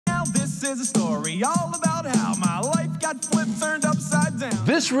This is a story all about how my life got flipped, turned upside down.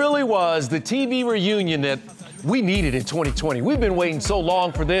 This really was the TV reunion that we needed in 2020. We've been waiting so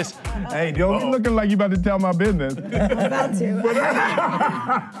long for this. Hey, don't be looking like you about to tell my business. I'm about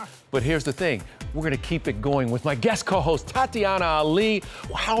to. But here's the thing. We're gonna keep it going with my guest co-host, Tatyana Ali.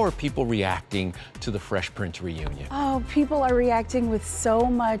 How are people reacting to the Fresh Prince reunion? Oh, people are reacting with so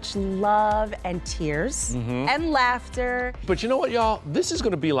much love and tears and laughter. But you know what, y'all? This is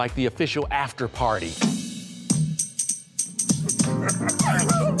gonna be like the official after party.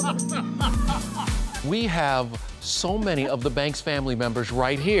 We have so many of the Banks family members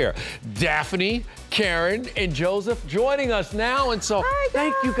right here. Daphne, Karen, and Joseph joining us now. And so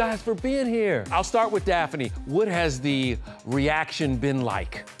thank you guys for being here. I'll start with Daphne. What has the reaction been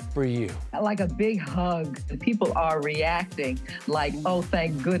like for you? Like a big hug. People are reacting like, oh,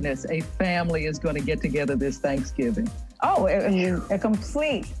 thank goodness, a family is going to get together this Thanksgiving. Oh, I mean, a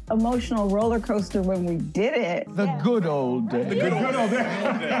complete emotional roller coaster when we did it. The good old days. The good old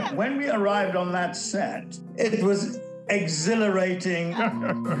days. When we arrived on that set, it was exhilarating.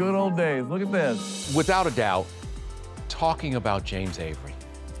 Good old days. Look at this. Without a doubt, talking about James Avery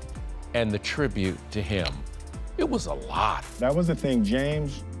and the tribute to him, it was a lot. That was the thing,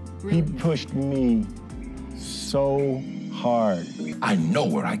 James, he pushed me so hard. I know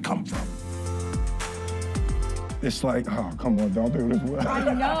where I come from. It's like, oh, come on, don't do this.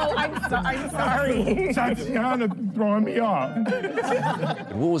 I know, I'm sorry. Tatyana throwing me off.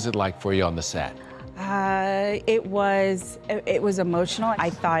 What was it like for you on the set? It was emotional. I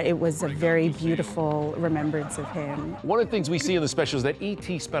thought it was a very beautiful remembrance of him. One of the things we see in the special is that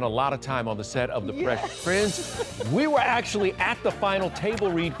E.T. spent a lot of time on the set of The Fresh Prince. We were actually at the final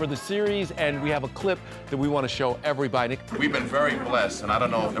table read for the series, and we have a clip that we want to show everybody. We've been very blessed, and I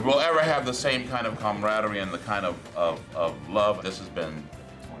don't know if we'll ever have the same kind of camaraderie and the kind of love. This has been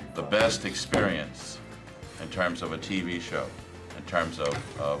the best experience in terms of a TV show, in terms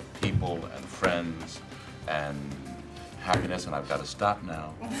of people and friends and happiness, and I've got to stop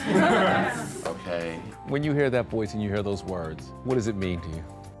now. Okay. When you hear that voice and you hear those words, what does it mean to you?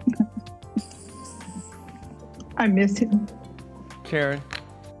 I miss him. Karen?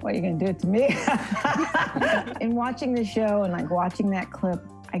 What are you gonna do it to me? In watching the show and like watching that clip,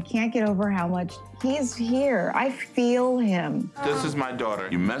 I can't get over how much he's here. I feel him. This is my daughter.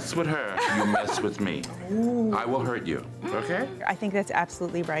 You mess with her, you mess with me. I will hurt you, okay? I think that's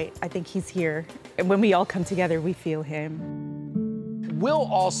absolutely right. I think he's here. And when we all come together, we feel him. Will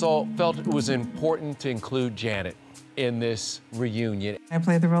also felt it was important to include Janet in this reunion. I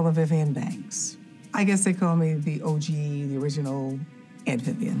played the role of Vivian Banks. I guess they call me the OG, the original Aunt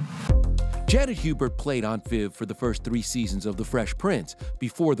Vivian. Janet Hubert played Aunt Viv for the first 3 seasons of The Fresh Prince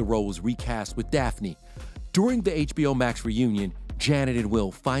before the role was recast with Daphne. During the HBO Max reunion, Janet and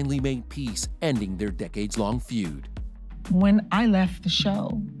Will finally made peace, ending their decades-long feud. When I left the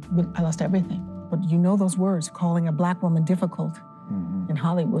show, I lost everything. But you know those words, calling a Black woman difficult in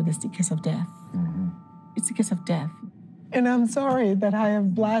Hollywood is the kiss of death. It's the kiss of death. And I'm sorry that I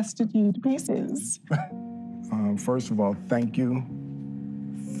have blasted you to pieces. First of all, thank you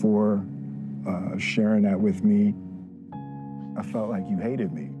for sharing that with me. I felt like you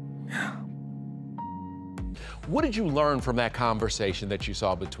hated me. What did you learn from that conversation that you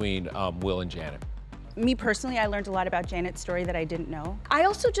saw between Will and Janet? Me personally, I learned a lot about Janet's story that I didn't know. I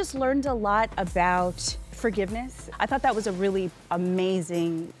also just learned a lot about forgiveness. I thought that was a really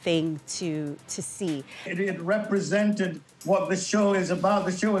amazing thing to see. It represented what the show is about.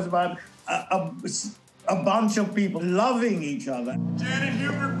 The show is about a bunch of people loving each other. Janet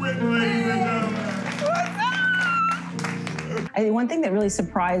Hubert Whitten, ladies and gentlemen. One thing that really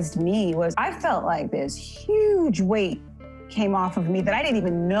surprised me was I felt like this huge weight came off of me that I didn't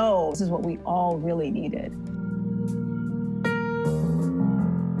even know this is what we all really needed.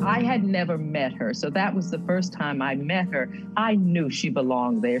 I had never met her, so that was the first time I met her. I knew she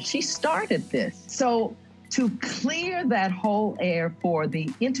belonged there. She started this. So to clear that whole air for the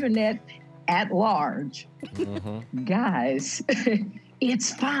internet at large, guys,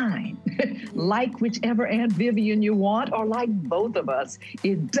 it's fine. Like whichever Aunt Vivian you want, or like both of us.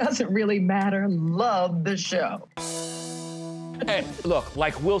 It doesn't really matter. Love the show. Hey, look,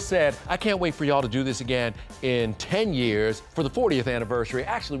 like Will said, I can't wait for y'all to do this again in 10 years for the 40th anniversary.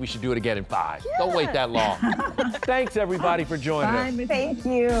 Actually, we should do it again in 5. Yeah. Don't wait that long. Thanks, everybody, for joining us. Thank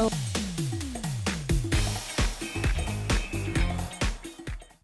you.